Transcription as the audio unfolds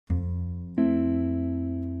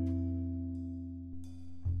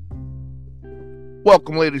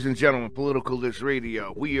Welcome, ladies and gentlemen, Political List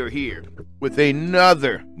Radio. We are here with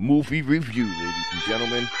another movie review, ladies and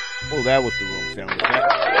gentlemen. Oh, that was the wrong sound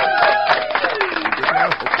effect.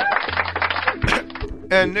 Okay.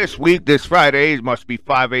 And this week, this Friday, it must be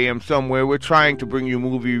 5 a.m. somewhere, we're trying to bring you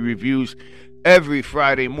movie reviews every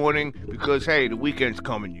Friday morning because, hey, the weekend's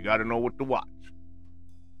coming. You got to know what to watch.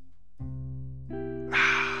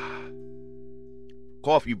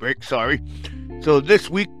 Coffee break, sorry. So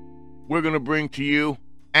this week, we're going to bring to you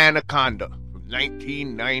Anaconda from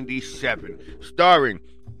 1997, starring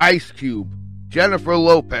Ice Cube, Jennifer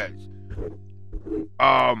Lopez.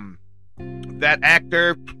 That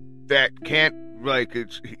actor that can't,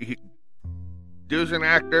 there's an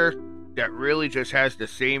actor that really just has the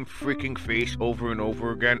same freaking face over and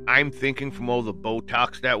over again. I'm thinking from all the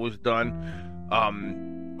Botox that was done,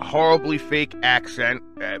 horribly fake accent.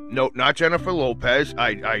 No, not Jennifer Lopez.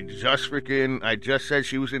 I just said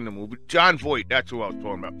she was in the movie. Jon Voight, that's who I was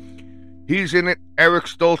talking about. He's in it. Eric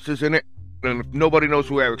Stoltz is in it. And if nobody knows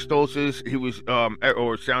who Eric Stoltz is, he was,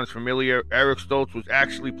 or sounds familiar, Eric Stoltz was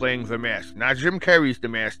actually playing The Mask. Not Jim Carrey's The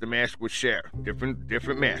Mask. The Mask was Cher.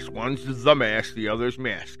 Different mask. One's The Mask, the other's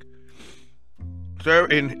Mask. So,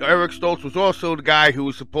 and Eric Stoltz was also the guy who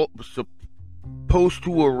was supposed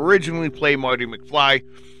to originally play Marty McFly.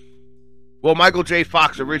 Well, Michael J.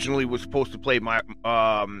 Fox originally was supposed to play Marty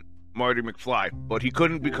McFly, but he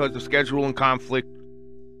couldn't because of scheduling conflict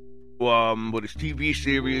with his TV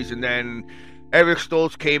series, and then Eric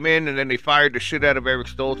Stoltz came in, and then they fired the shit out of Eric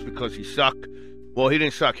Stoltz because he sucked. Well, he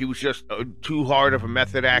didn't suck. He was just too hard of a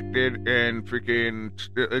method actor, and freaking,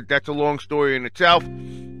 that's a long story in itself.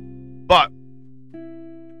 But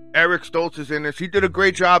Eric Stoltz is in this. He did a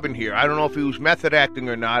great job in here. I don't know if he was method acting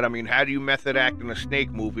or not. I mean, how do you method act in a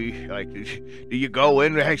snake movie? Like, do you go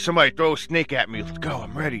in, hey, somebody throw a snake at me. Let's go,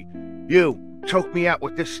 I'm ready. You, choke me out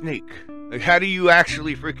with this snake. Like, how do you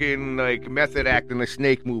actually freaking, method act in a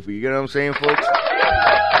snake movie? You know what I'm saying, folks?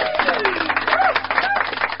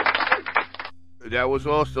 That was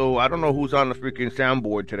also, I don't know who's on the freaking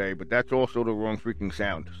soundboard today, but that's also the wrong freaking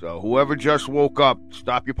sound. So whoever just woke up,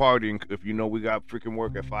 stop your partying if you know we got freaking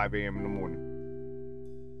work at 5 a.m. in the morning.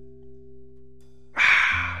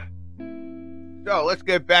 So let's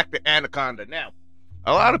get back to Anaconda. Now,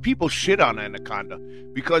 a lot of people shit on Anaconda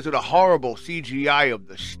because of the horrible CGI of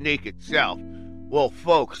the snake itself. Well,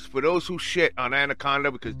 folks, for those who shit on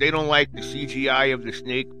Anaconda because they don't like the CGI of the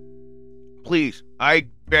snake, please, I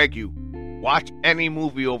beg you, watch any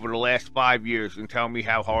movie over the last 5 years and tell me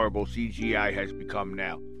how horrible CGI has become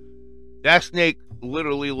now. That snake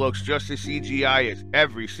literally looks just as CGI as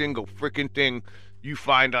every single freaking thing you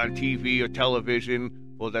find on TV or television.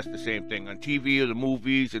 Well, that's the same thing. On TV or the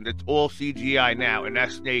movies, and it's all CGI now, and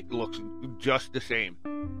that snake looks just the same.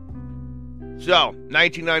 So,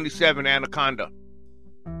 1997 Anaconda.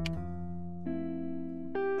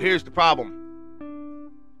 Here's the problem.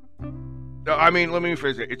 I mean, let me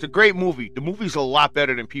rephrase it. It's a great movie. The movie's a lot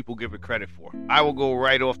better than people give it credit for. I will go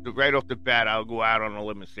right off the bat. I'll go out on a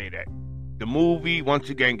limb and say that the movie once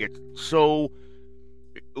again gets so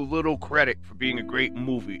little credit for being a great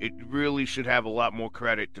movie. It really should have a lot more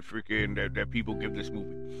credit to freaking that people give this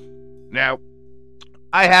movie. Now,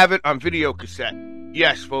 I have it on video cassette.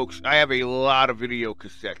 Yes, folks, I have a lot of video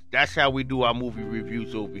cassettes. That's how we do our movie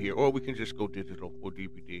reviews over here. Or we can just go digital or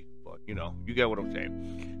DVD. But, you get what I'm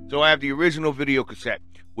saying. So I have the original video cassette,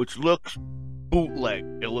 which looks bootleg.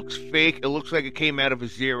 It looks fake. It looks like it came out of a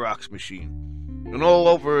Xerox machine. And all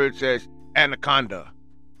over it says, Anaconda.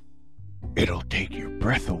 It'll take your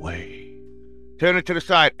breath away. Turn it to the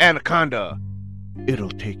side, Anaconda. It'll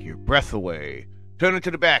take your breath away. Turn it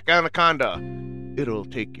to the back, Anaconda. It'll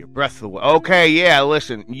take your breath away. Okay, yeah,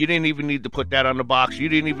 listen, you didn't even need to put that on the box. You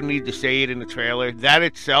didn't even need to say it in the trailer. That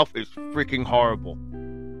itself is freaking horrible.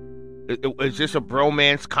 Is this a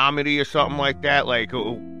bromance comedy or something like that? Like,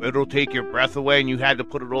 it'll take your breath away and you had to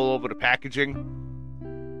put it all over the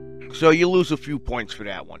packaging? So you lose a few points for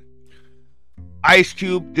that one. Ice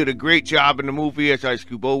Cube did a great job in the movie, as Ice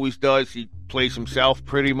Cube always does. He plays himself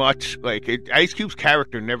pretty much. Ice Cube's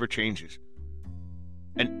character never changes.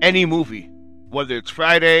 In any movie, whether it's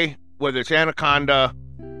Friday, whether it's Anaconda,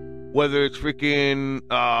 whether it's freaking,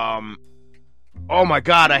 oh my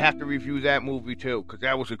God, I have to review that movie too, because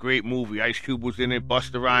that was a great movie. Ice Cube was in it,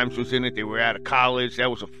 Busta Rhymes was in it, they were out of college. That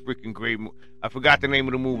was a freaking great movie. I forgot the name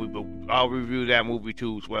of the movie, but I'll review that movie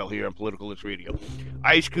too as well here on Political List Radio.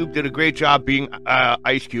 Ice Cube did a great job being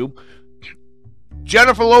Ice Cube.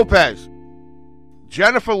 Jennifer Lopez.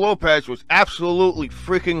 Jennifer Lopez was absolutely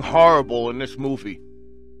freaking horrible in this movie.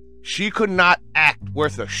 She could not act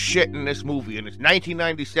worth a shit in this movie, and it's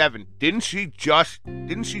 1997. Didn't she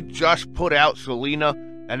just put out Selena,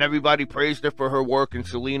 and everybody praised her for her work in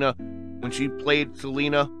Selena when she played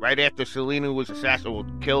Selena right after Selena was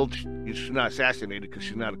killed. She's not assassinated because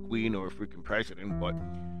she's not a queen or a freaking president, but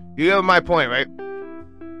you get my point, right?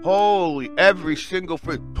 Holy, every single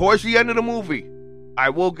towards the end of the movie, I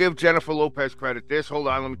will give Jennifer Lopez credit. Hold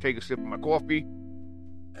on, let me take a sip of my coffee.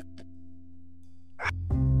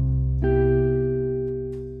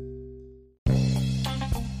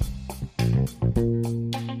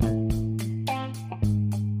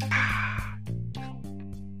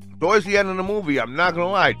 Towards the end of the movie, I'm not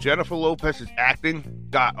gonna lie, Jennifer Lopez's acting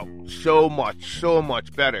got so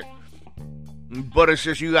much better. But it's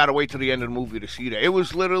just you gotta wait till the end of the movie to see that. It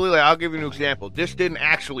was literally like, I'll give you an example. This didn't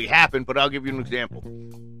actually happen, but I'll give you an example.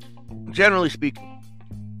 Generally speaking,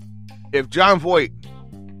 if Jon Voight,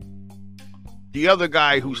 the other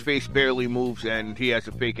guy whose face barely moves and he has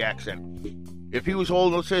a fake accent, if he was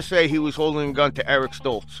holding, let's just say he was holding a gun to Eric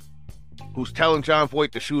Stoltz, who's telling Jon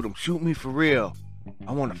Voight to shoot him, shoot me for real.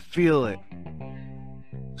 I want to feel it.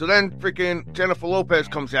 So then freaking Jennifer Lopez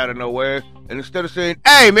comes out of nowhere, and instead of saying,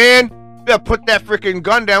 hey man, you better put that freaking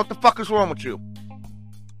gun down, what the fuck is wrong with you?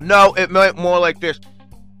 No, it meant more like this.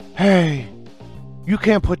 Hey, you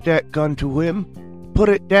can't put that gun to him. Put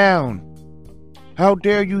it down. How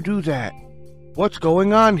dare you do that? What's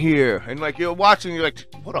going on here? And like you're watching, you're like,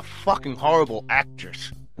 what a fucking horrible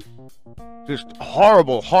actress. Just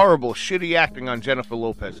horrible, shitty acting on Jennifer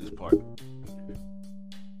Lopez's part.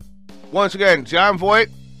 Once again, Jon Voight,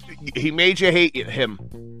 he made you hate him.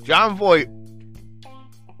 Jon Voight,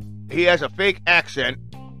 he has a fake accent,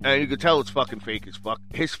 and you can tell it's fucking fake as fuck.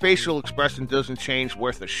 His facial expression doesn't change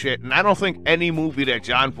worth a shit, and I don't think any movie that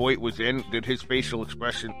Jon Voight was in did his facial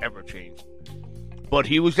expression ever change. But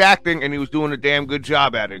he was acting, and he was doing a damn good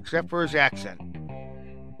job at it, except for his accent.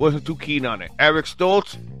 Wasn't too keen on it. Eric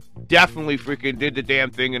Stoltz definitely freaking did the damn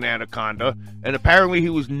thing in Anaconda, and apparently he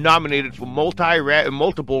was nominated for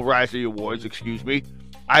multiple Razzie Awards,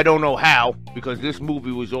 I don't know how, because this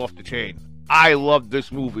movie was off the chain. I loved this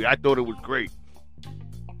movie. I thought it was great.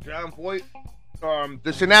 Jon Voight,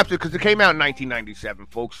 the synopsis, because it came out in 1997,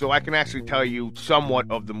 folks, so I can actually tell you somewhat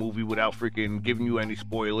of the movie without freaking giving you any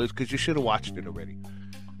spoilers, because you should have watched it already.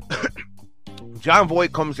 Jon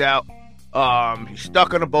Voight comes out. He's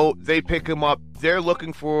stuck on a boat. They pick him up. They're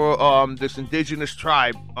looking for this indigenous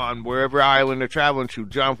tribe on wherever island they're traveling to.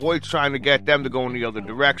 Jon Voight's trying to get them to go in the other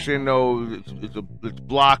direction. Oh, it's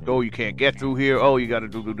blocked. Oh, you can't get through here. Oh, you got to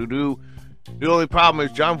do. The only problem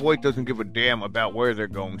is Jon Voight doesn't give a damn about where they're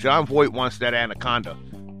going. Jon Voight wants that anaconda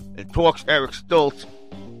and talks Eric Stoltz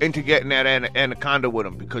into getting that anaconda with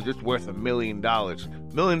him because it's worth $1 million.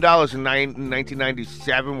 $1 million in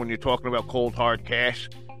 1997 when you're talking about cold hard cash.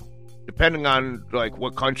 Depending on like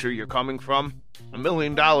what country you're coming from, $1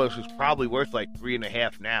 million is probably worth like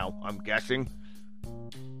 3.5 now, I'm guessing.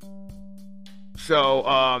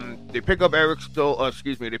 So they pick up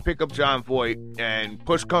they pick up Jon Voight, and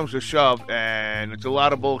push comes to shove, and it's a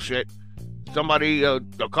lot of bullshit. A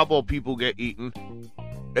couple of people get eaten.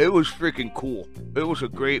 It was freaking cool. It was a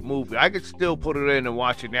great movie. I could still put it in and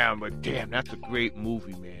watch it now. I'm like, damn, that's a great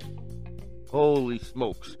movie, man. Holy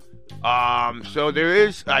smokes. So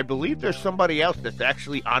I believe there's somebody else that's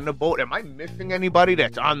actually on the boat. Am I missing anybody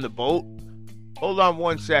that's on the boat? Hold on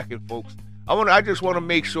one second, folks. I just want to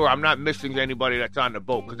make sure I'm not missing anybody that's on the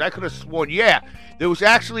boat, because I could have sworn, there was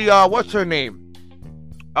actually, what's her name?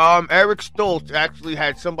 Eric Stoltz actually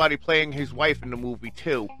had somebody playing his wife in the movie,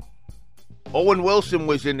 too. Owen Wilson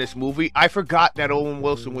was in this movie. I forgot that Owen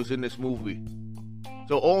Wilson was in this movie.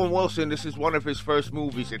 So Owen Wilson, this is one of his first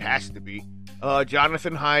movies, it has to be.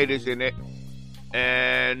 Jonathan Hyde is in it.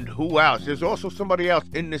 And who else? There's also somebody else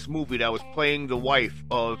in this movie that was playing the wife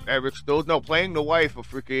of Eric Stoltz. No, playing the wife of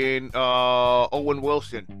freaking Owen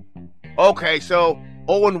Wilson. Okay, so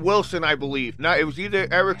Owen Wilson, I believe. Now, it was either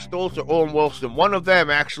Eric Stoltz or Owen Wilson. One of them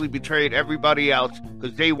actually betrayed everybody else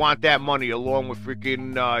because they want that money along with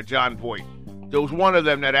freaking Jon Voight. There was one of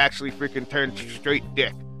them that actually freaking turned straight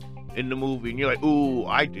dick in the movie. And you're like, ooh,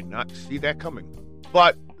 I did not see that coming.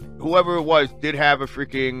 But whoever it was did have a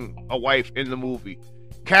wife in the movie.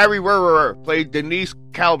 Carrie Rurer played Denise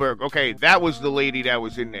Kalberg. Okay, that was the lady that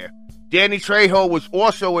was in there. Danny Trejo was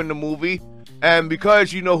also in the movie. And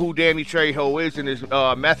because you know who Danny Trejo is and his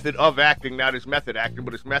method of acting, not his method acting,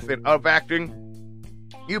 but his method of acting,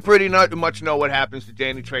 you pretty much know what happens to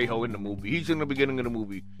Danny Trejo in the movie. He's in the beginning of the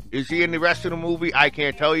movie. Is he in the rest of the movie? I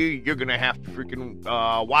can't tell you. You're going to have to freaking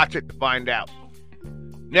watch it to find out.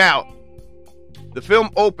 Now, the film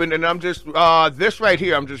opened, and I'm just, this right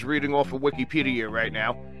here, I'm just reading off of Wikipedia right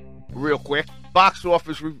now. real quick. Box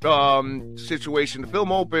office situation. The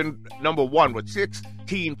film opened number one with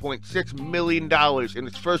 $16.6 million in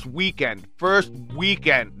its first weekend. First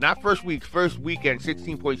weekend. Not first week, first weekend.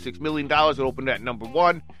 $16.6 million. It opened at number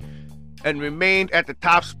one and remained at the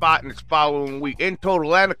top spot in its following week. In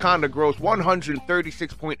total, Anaconda grossed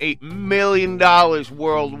 $136.8 million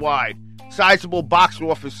worldwide. Sizable box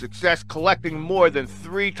office success, collecting more than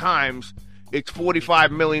 3 times its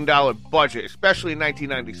 $45 million budget, especially in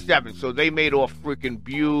 1997. So they made off freaking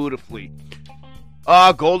beautifully.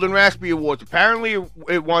 Golden Raspberry Awards. Apparently,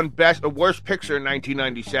 it won Worst Picture in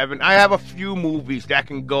 1997. I have a few movies that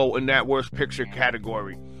can go in that Worst Picture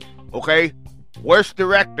category. Okay? Worst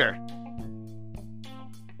Director.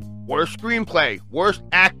 Worst Screenplay. Worst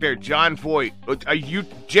Actor, Jon Voight.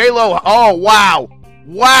 J-Lo. Oh, wow.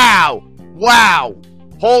 Wow.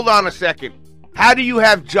 Hold on a second. How do you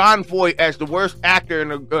have Jon Voight as the worst actor in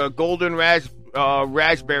the Golden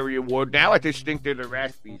Raspberry Award? Now I just think they're the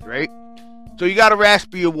Raspies, right? So you got a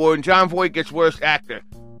Raspy Award, and Jon Voight gets worst actor.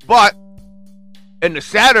 But in the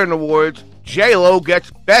Saturn Awards, J-Lo gets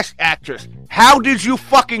best actress. How did you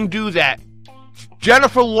fucking do that?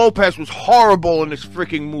 Jennifer Lopez was horrible in this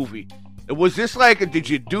freaking movie. Was this did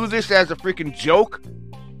you do this as a freaking joke?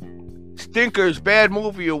 Stinkers Bad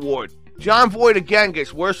Movie Award. Jon Voight again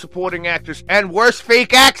gets worst supporting actress and worst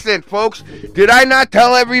fake accent, folks. Did I not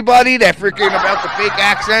tell everybody that freaking about the fake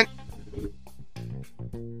accent?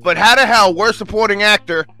 But how the hell worst supporting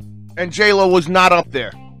actor and J-Lo was not up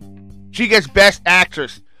there? She gets best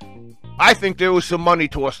actress. I think there was some money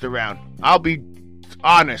tossed around. I'll be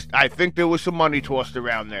honest. I think there was some money tossed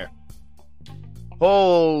around there.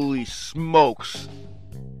 Holy smokes.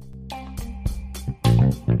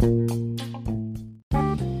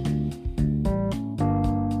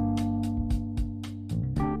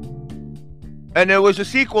 And there was a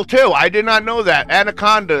sequel too. I did not know that.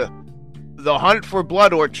 Anaconda, The Hunt for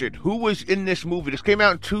Blood Orchid. Who was in this movie? This came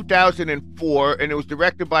out in 2004, and it was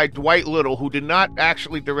directed by Dwight Little, who did not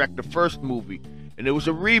actually direct the first movie. And it was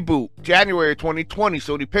a reboot, January 2020.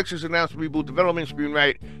 Sony Pictures announced reboot development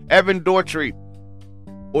screenwriter Evan Doherty,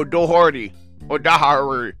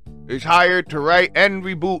 is hired to write and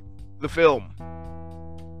reboot the film.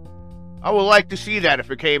 I would like to see that if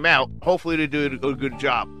it came out. Hopefully they do a good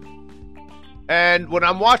job. And when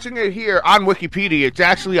I'm watching it here on Wikipedia, it's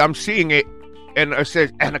actually, I'm seeing it, and it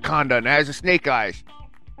says Anaconda, and it has the snake eyes.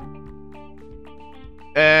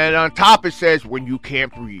 And on top it says, when you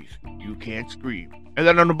can't breathe, you can't scream. And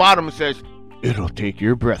then on the bottom it says, it'll take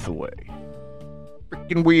your breath away.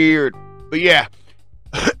 Freaking weird. But yeah,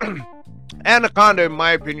 Anaconda, in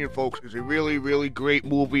my opinion, folks, is a really, really great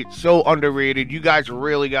movie. It's so underrated. You guys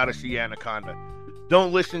really got to see Anaconda.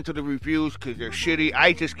 Don't listen to the reviews because they're shitty.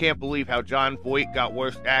 I just can't believe how Jon Voight got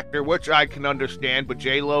worst actor, which I can understand, but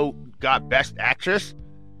J-Lo got best actress?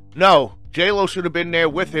 No, J-Lo should have been there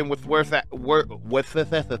with him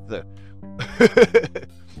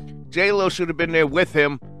J-Lo should have been there with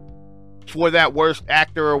him for that worst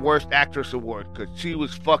actor or worst actress award, because she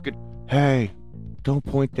was fucking, hey, don't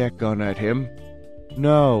point that gun at him.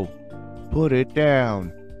 No, put it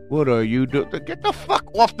down. What are you doing? Get the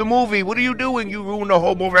fuck off the movie. What are you doing? You ruined the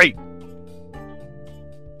whole movie.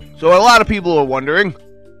 So a lot of people are wondering.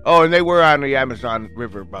 Oh, and they were on the Amazon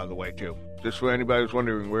River, by the way, too. Just for anybody who's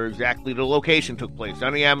wondering where exactly the location took place.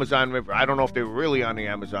 On the Amazon River. I don't know if they were really on the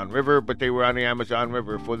Amazon River, but they were on the Amazon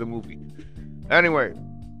River for the movie. Anyway.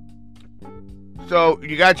 So,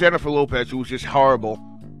 you got Jennifer Lopez, who was just horrible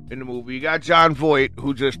in the movie. You got Jon Voight,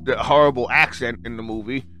 who just a horrible accent in the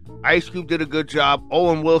movie. Ice Cube did a good job.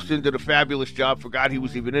 Owen Wilson did a fabulous job. Forgot he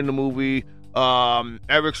was even in the movie.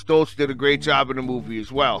 Eric Stoltz did a great job in the movie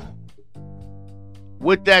as well.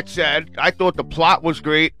 With that said, I thought the plot was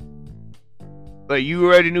great. But you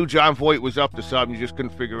already knew Jon Voight was up to something. You just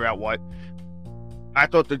couldn't figure out what. I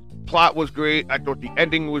thought the plot was great. I thought the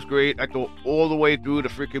ending was great. I thought all the way through the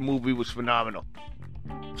freaking movie was phenomenal.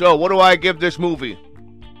 So, what do I give this movie?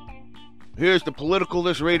 Here's the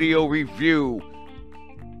Politicalist Radio review.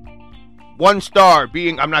 1 star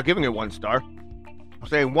being, I'm not giving it 1 star. I'm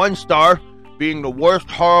saying 1 star being the worst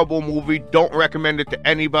horrible movie. Don't recommend it to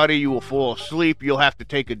anybody. You will fall asleep. You'll have to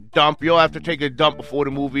take a dump. You'll have to take a dump before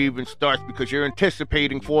the movie even starts because you're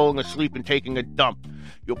anticipating falling asleep and taking a dump.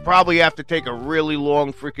 You'll probably have to take a really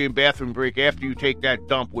long freaking bathroom break after you take that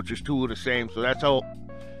dump, which is 2 of the same. So that's how,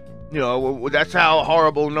 that's how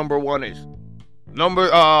horrible number 1 is. Number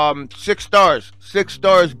 6 stars. 6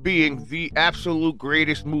 stars being the absolute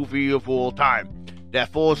greatest movie of all time. That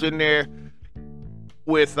falls in there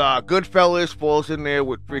with Goodfellas, falls in there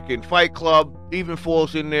with freaking Fight Club, even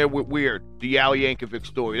falls in there with Weird, the Al Yankovic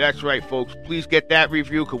story. That's right, folks. Please get that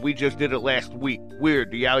review because we just did it last week.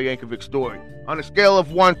 Weird, the Al Yankovic story. On a scale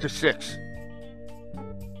of 1 to 6,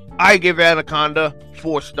 I give Anaconda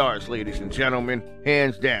 4 stars, ladies and gentlemen,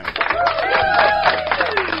 hands down.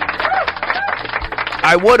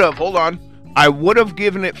 I would have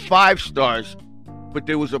given it 5 stars, but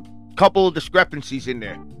there was a couple of discrepancies in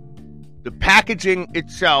there. The packaging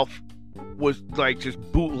itself was like just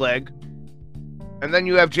bootleg. And then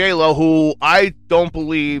you have J-Lo, who I don't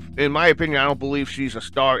believe, in my opinion, I don't believe she's a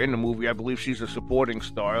star in the movie. I believe she's a supporting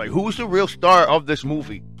star. Like, who's the real star of this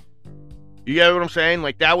movie? You get what I'm saying?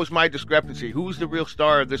 Like, that was my discrepancy. Who's the real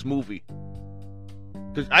star of this movie?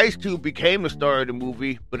 Because Ice Cube became the star of the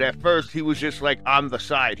movie, but at first he was just like on the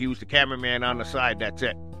side. He was the cameraman on the side. That's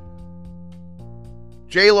it.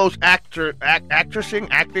 J-Lo's acting,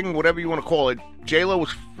 whatever you want to call it. J-Lo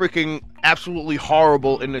was freaking absolutely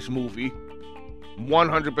horrible in this movie.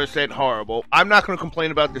 100% horrible. I'm not going to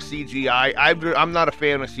complain about the CGI. I'm not a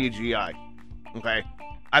fan of CGI. Okay?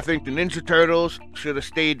 I think the Ninja Turtles should have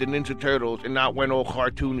stayed the Ninja Turtles and not went all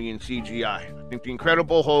cartoony and CGI. I think the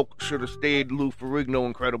Incredible Hulk should have stayed Lou Ferrigno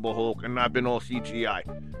Incredible Hulk and not been all CGI.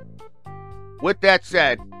 With that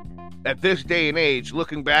said, at this day and age,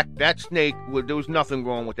 looking back, that snake, there was nothing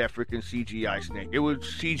wrong with that freaking CGI snake. It was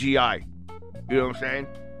CGI. You know what I'm saying?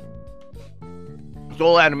 It's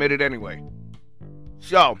all animated anyway.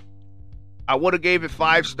 So, I would have gave it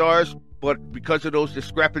 5 stars, but because of those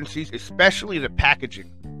discrepancies, especially the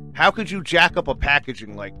packaging. How could you jack up a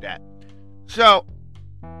packaging like that? So,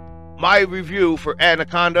 my review for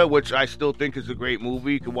Anaconda, which I still think is a great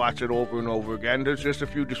movie, you can watch it over and over again. There's just a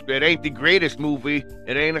few it ain't the greatest movie,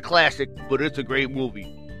 it ain't a classic, but it's a great movie.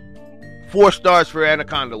 4 stars for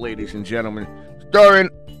Anaconda, ladies and gentlemen. Starring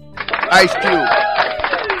Ice Cube,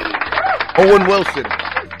 Owen Wilson,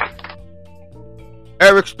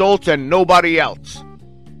 Eric Stoltz, and nobody else.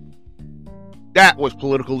 That was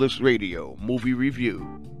Politicalist Radio Movie Review.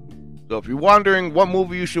 So if you're wondering what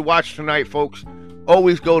movie you should watch tonight, folks,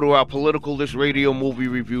 always go to our Politicalist Radio Movie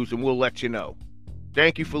Reviews and we'll let you know.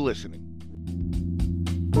 Thank you for listening.